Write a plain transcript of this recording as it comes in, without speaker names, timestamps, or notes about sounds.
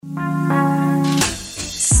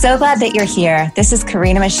So glad that you're here. This is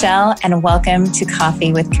Karina Michelle, and welcome to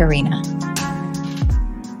Coffee with Karina.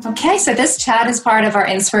 Okay, so this chat is part of our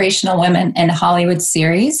Inspirational Women in Hollywood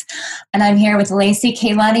series, and I'm here with Lacey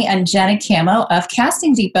Kaylani and Jenna Camo of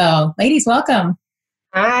Casting Depot. Ladies, welcome.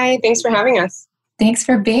 Hi, thanks for having us. Thanks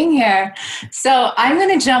for being here. So I'm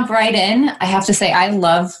going to jump right in. I have to say, I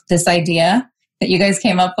love this idea that you guys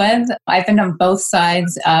came up with. I've been on both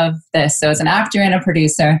sides of this. So as an actor and a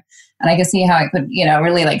producer, and I can see how it could,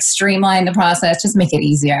 really like streamline the process, just make it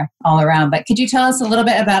easier all around. But could you tell us a little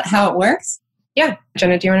bit about how it works? Yeah.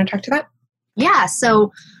 Jenna, do you want to talk to that? Yeah.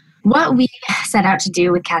 So what we set out to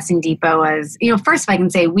do with Casting Depot was, first, if I can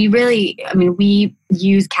say, we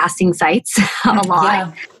use casting sites a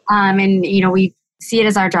lot. Yeah. We see it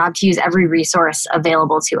as our job to use every resource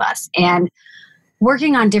available to us. And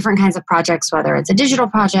working on different kinds of projects, whether it's a digital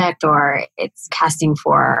project or it's casting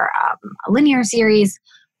for a linear series,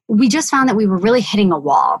 we just found that we were really hitting a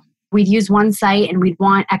wall. We'd use one site and we'd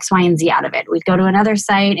want X, Y, and Z out of it. We'd go to another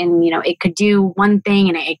site and, it could do one thing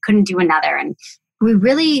and it couldn't do another. And we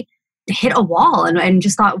really hit a wall and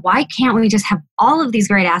just thought, why can't we just have all of these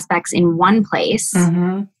great aspects in one place?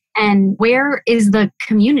 Mm-hmm. And where is the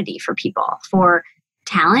community for people, for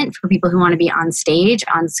talent, for people who want to be on stage,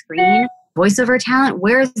 on screen, voiceover talent?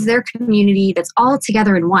 Where is their community that's all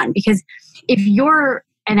together in one? Because if you're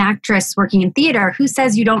an actress working in theater, who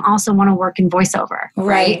says you don't also want to work in voiceover?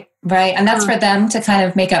 Right. And that's for them to kind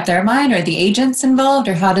of make up their mind, or the agents involved,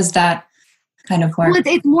 or how does that kind of work? Well,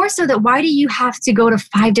 it's more so that why do you have to go to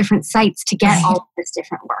 5 different sites to get all of this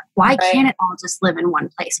different work? Why can't it all just live in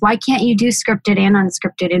one place? Why can't you do scripted and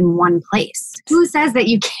unscripted in one place? Who says that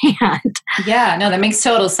you can't? Yeah, no, that makes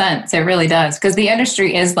total sense. It really does. Because the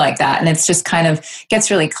industry is like that. And it's just kind of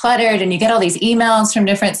gets really cluttered and you get all these emails from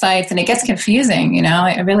different sites and it gets confusing,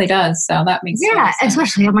 it really does. So that makes sense.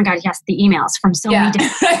 Especially, oh my God, yes, the emails from so many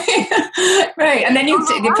different Right. And then you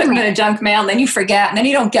put them in a junk mail and then you forget and then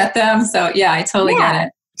you don't get them. So yeah, I totally get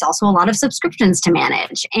it. It's also a lot of subscriptions to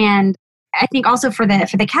manage. And I think also for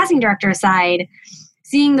the casting director side,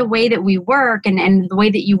 seeing the way that we work and the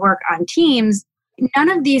way that you work on teams,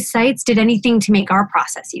 none of these sites did anything to make our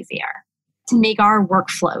process easier, to make our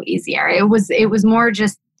workflow easier. It was more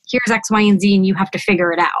just, here's X, Y, and Z, and you have to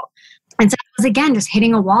figure it out. And so it was, again, just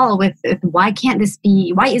hitting a wall with why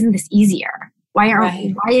isn't this easier? Why am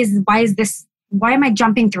I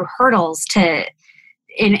jumping through hurdles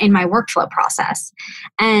in my workflow process?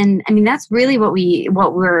 And I mean, that's really what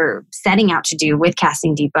we're setting out to do with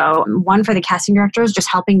Casting Depot. One, for the casting directors, just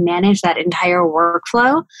helping manage that entire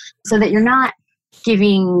workflow so that you're not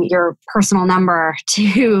giving your personal number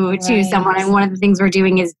to someone. And one of the things we're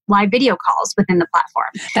doing is live video calls within the platform.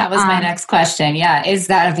 That was my next question. Yeah. Is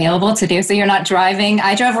that available to do? So you're not driving.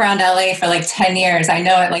 I drove around LA for like 10 years. I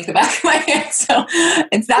know it like the back of my hand. So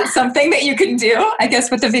is that something that you can do, I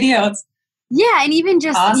guess, with the videos? Yeah. And even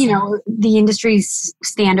just, awesome. The industry's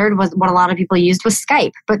standard was what a lot of people used was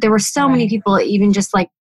Skype. But there were so many people even just like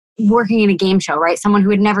working in a game show, right? Someone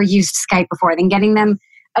who had never used Skype before, then getting them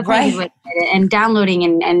acquainted with it and downloading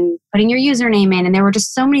and putting your username in. And there were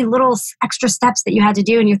just so many little extra steps that you had to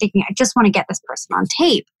do. And you're thinking, I just want to get this person on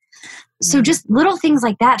tape. So just little things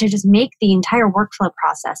like that to just make the entire workflow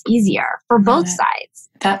process easier for both sides.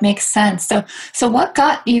 That makes sense. So what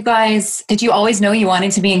got you guys, did you always know you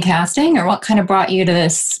wanted to be in casting, or what kind of brought you to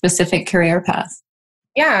this specific career path?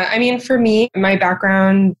 Yeah, I mean, for me, my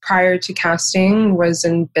background prior to casting was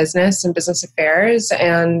in business and business affairs.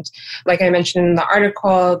 And like I mentioned in the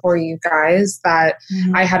article for you guys, that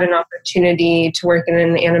I had an opportunity to work in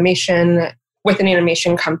with an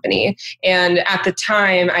animation company. And at the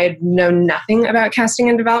time, I had known nothing about casting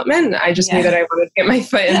and development. I just knew that I wanted to get my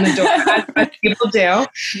foot in the door, as people do.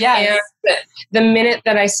 Yeah. And the minute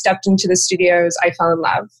that I stepped into the studios, I fell in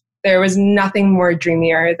love. There was nothing more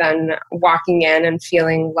dreamier than walking in and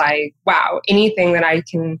feeling like, wow, anything that I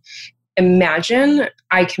can imagine,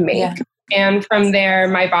 I can make. Yeah. And from there,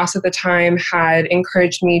 my boss at the time had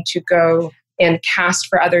encouraged me to go and cast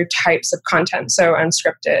for other types of content. So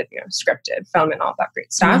unscripted, scripted, film, and all that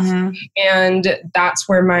great stuff. Mm-hmm. And that's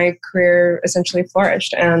where my career essentially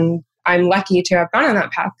flourished. And I'm lucky to have gone on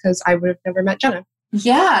that path because I would have never met Jenna.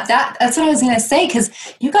 Yeah, that's what I was going to say, because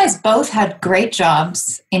you guys both had great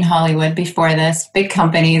jobs in Hollywood before this, big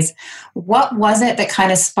companies. What was it that kind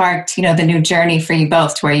of sparked, the new journey for you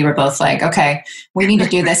both, to where you were both like, okay, we need to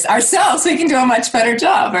do this ourselves so we can do a much better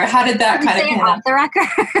job? Or how did that kind of come off the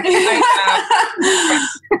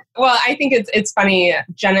record? Well, I think it's funny.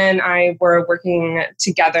 Jenna and I were working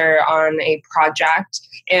together on a project,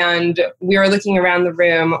 and we were looking around the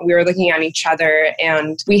room, we were looking at each other,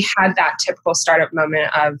 and we had that typical startup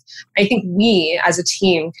moment of, I think we as a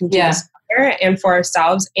team can do this better and for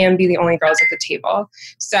ourselves and be the only girls at the table.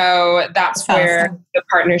 So that's where awesome. The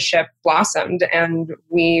partnership blossomed, and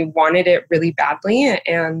we wanted it really badly,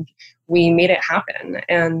 and we made it happen.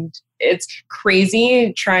 And it's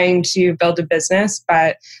crazy trying to build a business,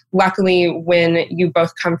 but luckily when you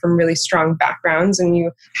both come from really strong backgrounds and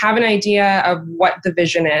you have an idea of what the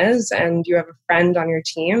vision is and you have a friend on your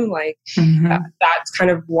team, like that's kind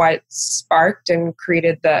of what sparked and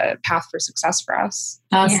created the path for success for us.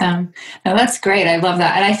 Awesome. No, that's great. I love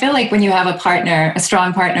that. And I feel like when you have a partner, a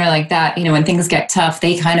strong partner like that, you know, when things get tough,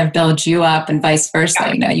 they kind of build you up and vice versa.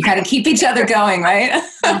 You know, you kind of keep each other going, right?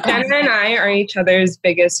 Jenna and I are each other's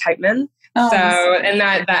biggest hype men. And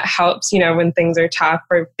that helps, you know, when things are tough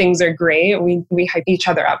or things are great, we hype each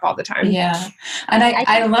other up all the time. Yeah. And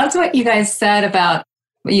I loved what you guys said about,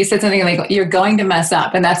 you said something like, you're going to mess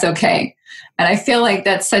up and that's okay. And I feel like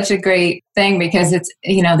that's such a great thing because it's,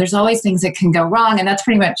 you know, there's always things that can go wrong and that's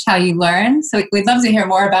pretty much how you learn. So we'd love to hear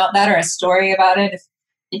more about that or a story about it if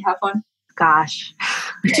you have one. Gosh,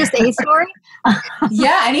 just a story?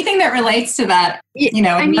 Yeah, anything that relates to that, you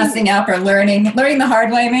know, messing up or learning the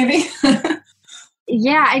hard way maybe.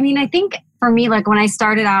 Yeah, I mean, I think for me, like when I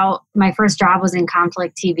started out, my first job was in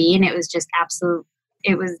Conflict TV and it was just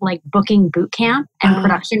it was like booking boot camp and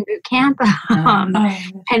production boot camp.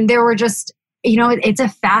 And there were just, you know, it's a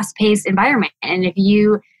fast-paced environment. And if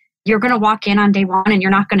you're going to walk in on day one and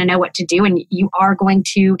you're not going to know what to do and you are going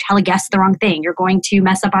to tell a guest the wrong thing. You're going to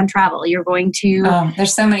mess up on travel. You're going to...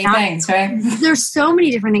 there's so many things, right? There's so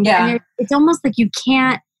many different things. Yeah. And it's almost like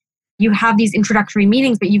you have these introductory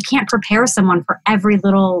meetings, but you can't prepare someone for every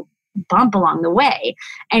little bump along the way.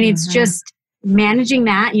 And it's just managing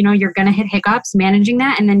that, you know, you're going to hit hiccups, managing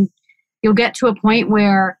that. And then you'll get to a point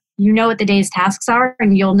where you know what the day's tasks are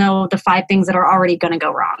and you'll know the 5 things that are already going to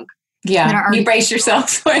go wrong. Yeah, you brace yourself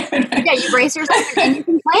for it. Yeah, you brace yourself and you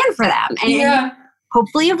can plan for them and you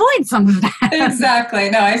hopefully avoid some of that. Exactly.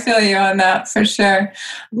 No, I feel you on that for sure.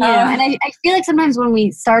 Yeah, and I feel like sometimes when we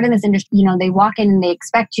start in this industry, you know, they walk in and they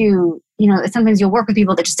expect you, you know, sometimes you'll work with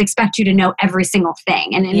people that just expect you to know every single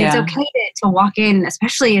thing. And it's okay to walk in,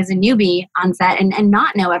 especially as a newbie on set and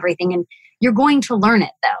not know everything. And you're going to learn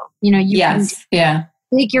it though. You know, you can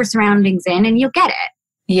take your surroundings in and you'll get it.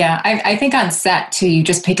 Yeah, I think on set too, you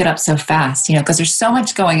just pick it up so fast, you know, because there's so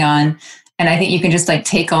much going on. And I think you can just like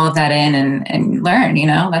take all of that in and learn, you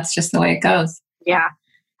know, that's just the way it goes. Yeah.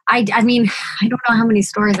 I mean, I don't know how many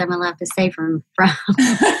stories I'm allowed to say from.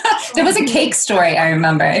 There was a cake story, I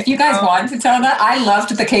remember. If you guys want to tell that, I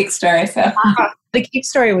loved the cake story. So. The cake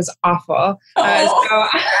story was awful. So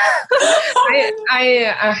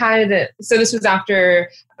I had, so this was after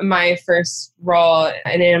my first role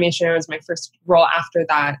in animation. It was my first role after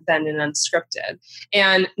that, then in unscripted.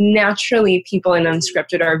 And naturally, people in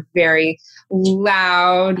unscripted are very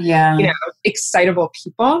loud, you know, excitable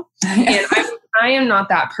people. And I am not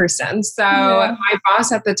that person. So my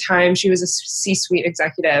boss at the time, she was a C-suite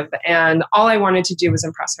executive and all I wanted to do was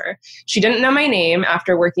impress her. She didn't know my name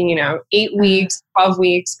after working, you know, 8 weeks, 12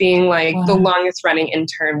 weeks, being like the longest running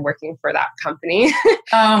intern working for that company.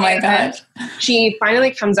 Oh my gosh. She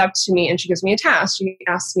finally comes up to me and she gives me a task. She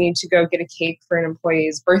asked me to go get a cake for an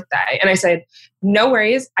employee's birthday. And I said, no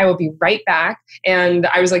worries, I will be right back. And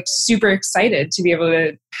I was like super excited to be able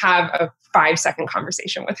to have a 5-second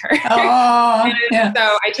conversation with her. So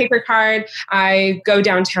I take her card, I go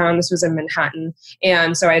downtown. This was in Manhattan.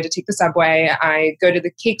 And so I had to take the subway. I go to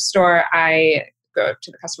the cake store. I go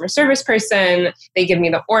to the customer service person. They give me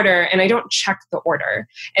the order and I don't check the order.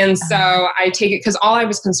 And so I take it because all I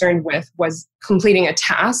was concerned with was completing a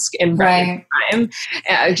task in record time,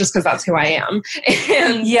 just because that's who I am.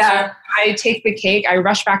 And I take the cake, I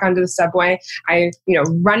rush back onto the subway, I, you know,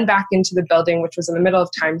 run back into the building, which was in the middle of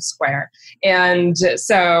Times Square. And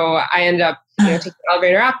so I end up, you know, taking the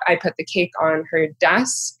elevator up, I put the cake on her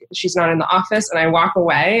desk. She's not in the office and I walk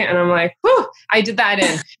away and I'm like, whew, I did that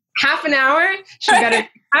in half an hour. She got a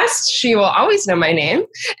test. She will always know my name.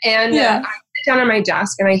 And I sit down on my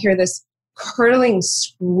desk and I hear this curdling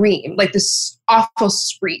scream, like this awful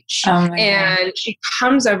screech. And she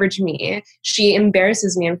comes over to me. She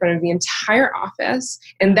embarrasses me in front of the entire office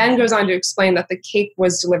and then goes on to explain that the cake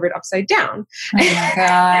was delivered upside down. Oh my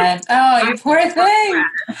God. Oh, you poor thing.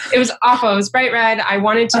 It was awful. It was bright red. I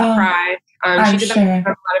wanted to cry. She did that with a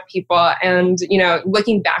lot of people. And, you know,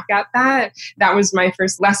 looking back at that, that was my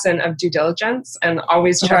first lesson of due diligence and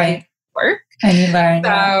always trying to work. And you learn.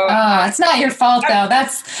 So, it's not your fault though.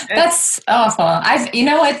 That's awful. You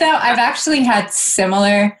know what though? I've actually had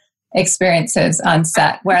similar experiences on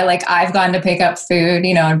set where like I've gone to pick up food,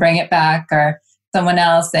 and bring it back, or someone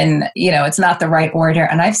else, and it's not the right order.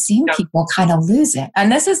 And I've seen people kind of lose it.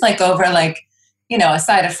 And this is like over like, a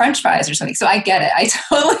side of French fries or something. So I get it. I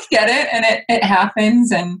totally get it. And it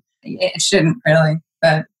happens, and it shouldn't really.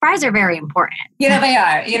 But fries are very important. They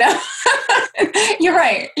are, You're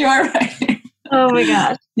right. You are right. Oh my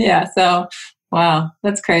gosh. Yeah. So, wow,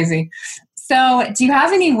 that's crazy. So do you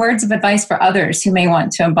have any words of advice for others who may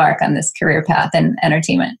want to embark on this career path in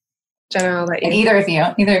entertainment? Jenna, I'll let you. And either of you.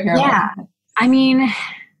 Yeah. I mean,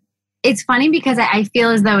 it's funny because I feel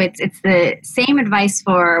as though it's the same advice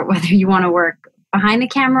for whether you want to work behind the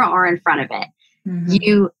camera or in front of it. Mm-hmm.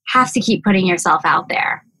 You have to keep putting yourself out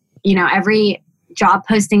there. Every job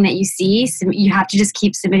posting that you see, you have to just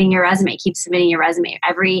keep submitting your resume.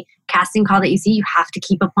 Every casting call that you see, you have to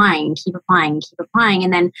keep applying.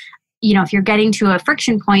 And then, if you're getting to a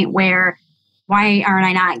friction point where, why aren't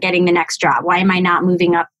I not getting the next job? Why am I not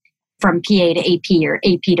moving up from PA to AP or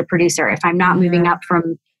AP to producer? If I'm not moving up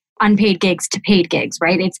from unpaid gigs to paid gigs,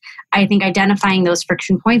 right? It's, I think, identifying those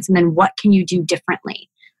friction points and then what can you do differently?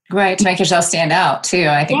 Right, to make yourself stand out too.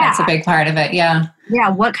 I think that's a big part of it. Yeah. Yeah.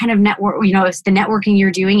 What kind of network, is the networking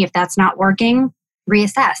you're doing, if that's not working,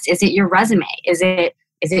 reassess. Is it your resume? Is it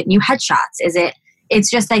new headshots? It's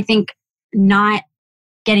just, I think, not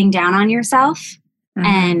getting down on yourself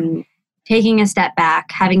and taking a step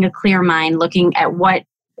back, having a clear mind, looking at what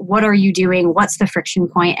are you doing? What's the friction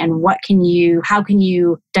point, and how can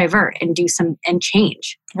you divert and do and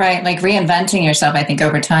change? Right. Like reinventing yourself, I think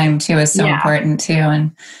over time too is so important too.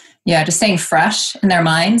 And just staying fresh in their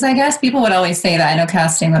minds, I guess. People would always say that. I know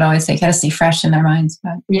casting would always say, gotta stay fresh in their minds.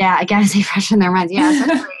 But yeah, I gotta stay fresh in their minds. Yeah.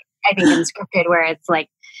 Especially, I think unscripted, where it's like,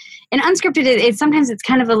 in unscripted, sometimes it's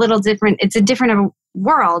kind of a little different. It's a different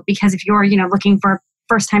world because if you're, looking for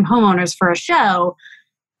first-time homeowners for a show,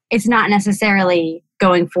 it's not necessarily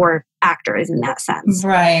going for actors in that sense.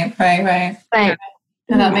 Right. But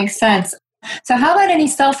that makes sense. So how about any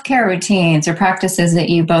self-care routines or practices that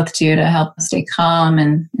you both do to help stay calm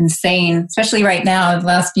and sane, especially right now, the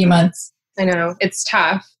last few months? I know, it's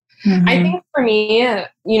tough. Mm-hmm. I think for me,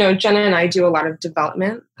 Jenna and I do a lot of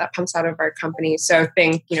development that comes out of our company. So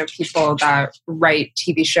think, people that write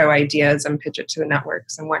TV show ideas and pitch it to the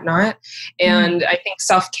networks and whatnot. And I think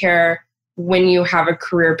self-care, when you have a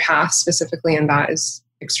career path specifically in that, is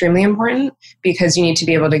extremely important because you need to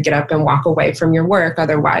be able to get up and walk away from your work.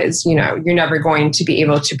 Otherwise, you're never going to be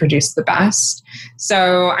able to produce the best.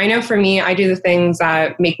 So I know for me, I do the things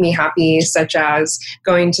that make me happy, such as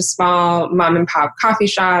going to small mom and pop coffee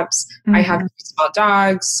shops. Mm-hmm. I have small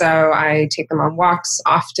dogs, so I take them on walks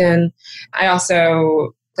often. I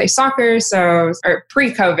also play soccer, or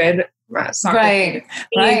pre-COVID, soccer. Right.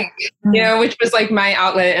 Which was like my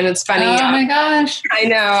outlet. And it's funny. Oh my gosh. I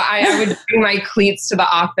know. I would bring my cleats to the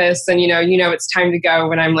office and, it's time to go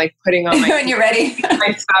when I'm like putting on when you're ready.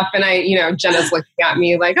 my stuff. And Jenna's looking at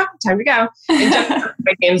me like, oh, time to go. And Jenna's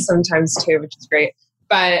my games sometimes too, which is great.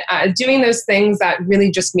 But doing those things that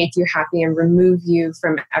really just make you happy and remove you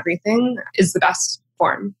from everything is the best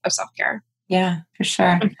form of self-care. Yeah, for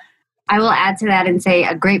sure. I will add to that and say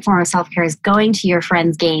a great form of self-care is going to your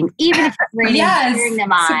friend's game, even if it's raining, cheering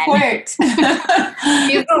them on. Support.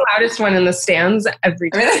 He's the loudest one in the stands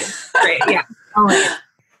every time. Really? Great, yeah. Oh,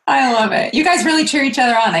 I love it. You guys really cheer each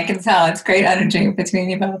other on. I can tell. It's great energy between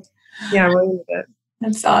you both. Yeah, really good.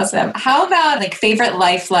 That's awesome. How about like favorite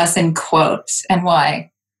life lesson quotes and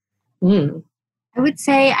why? I would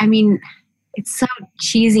say, it's so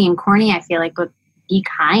cheesy and corny. I feel like, but be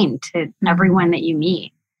kind to everyone that you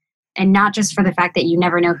meet. And not just for the fact that you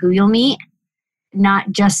never know who you'll meet, not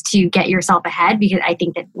just to get yourself ahead, because I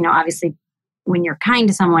think that, obviously when you're kind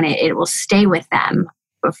to someone, it will stay with them,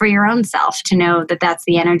 but for your own self to know that that's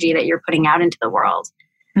the energy that you're putting out into the world.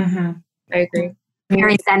 Mm-hmm. I agree.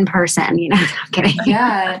 Very zen person, I'm kidding.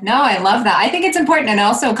 Yeah, no, I love that. I think it's important. And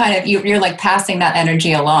also kind of, you're like passing that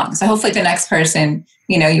energy along. So hopefully the next person,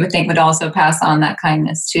 you would think would also pass on that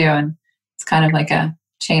kindness too. And it's kind of like a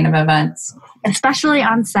chain of events. Especially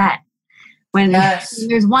on set when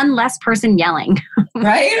there's one less person yelling.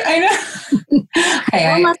 Right? I know.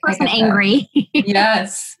 One less person angry.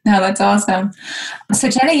 Yes. No, that's awesome. So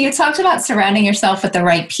Jenna, you talked about surrounding yourself with the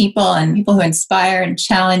right people and people who inspire and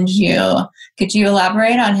challenge you. Could you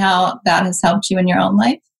elaborate on how that has helped you in your own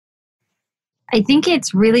life? I think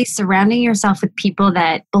it's really surrounding yourself with people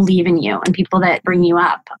that believe in you and people that bring you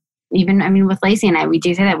up. Even, with Lacey and I, we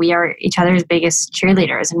do say that we are each other's biggest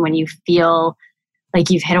cheerleaders. And when you feel like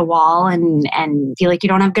you've hit a wall and feel like you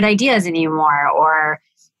don't have good ideas anymore, or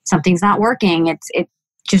something's not working. It's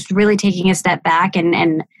just really taking a step back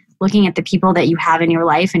and looking at the people that you have in your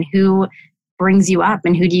life and who brings you up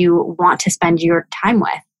and who do you want to spend your time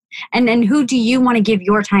with. And then who do you want to give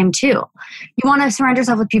your time to? You want to surround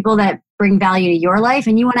yourself with people that bring value to your life,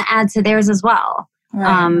 and you want to add to theirs as well.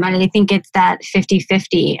 Right. And I think it's that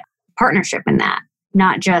 50-50 partnership in that,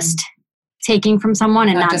 not just taking from someone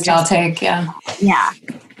and not just I'll take. Yeah.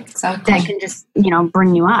 Exactly. That can just,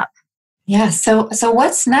 bring you up. Yeah. So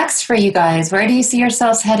what's next for you guys? Where do you see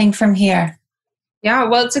yourselves heading from here? Yeah,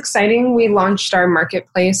 well, it's exciting. We launched our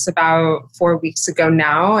marketplace about 4 weeks ago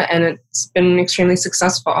now, and it's been extremely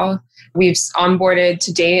successful. We've onboarded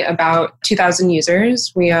to date about 2,000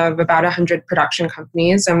 users. We have about 100 production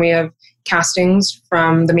companies, and we have castings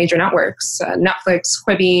from the major networks, Netflix,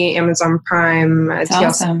 Quibi, Amazon Prime, That's TLC.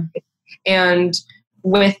 awesome. And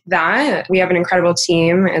with that, we have an incredible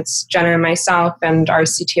team. It's Jenna and myself and our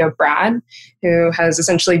CTO, Brad, who has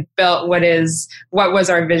essentially built what was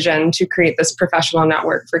our vision to create this professional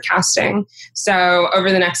network for casting. So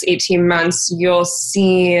over the next 18 months, you'll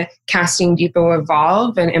see Casting Depot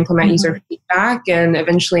evolve and implement user feedback and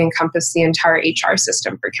eventually encompass the entire HR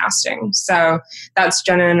system for casting. So that's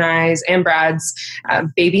Jenna and I's and Brad's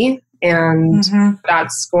baby. And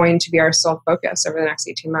that's going to be our sole focus over the next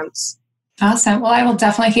 18 months. Awesome. Well, I will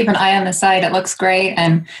definitely keep an eye on the site. It looks great.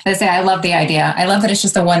 And as I say, I love the idea. I love that it's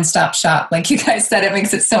just a one-stop shop. Like you guys said, it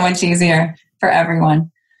makes it so much easier for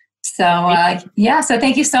everyone. So, so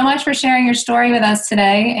thank you so much for sharing your story with us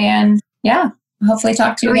today. And hopefully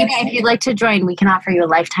talk to you again. If you'd like to join, we can offer you a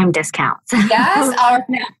lifetime discount. Yes?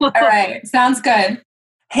 All right. Sounds good.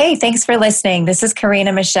 Hey, thanks for listening. This is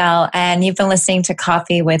Karina Michelle, and you've been listening to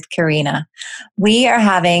Coffee with Karina. We are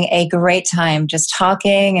having a great time just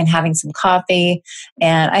talking and having some coffee,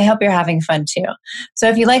 and I hope you're having fun too. So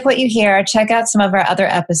if you like what you hear, check out some of our other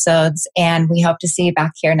episodes, and we hope to see you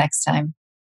back here next time.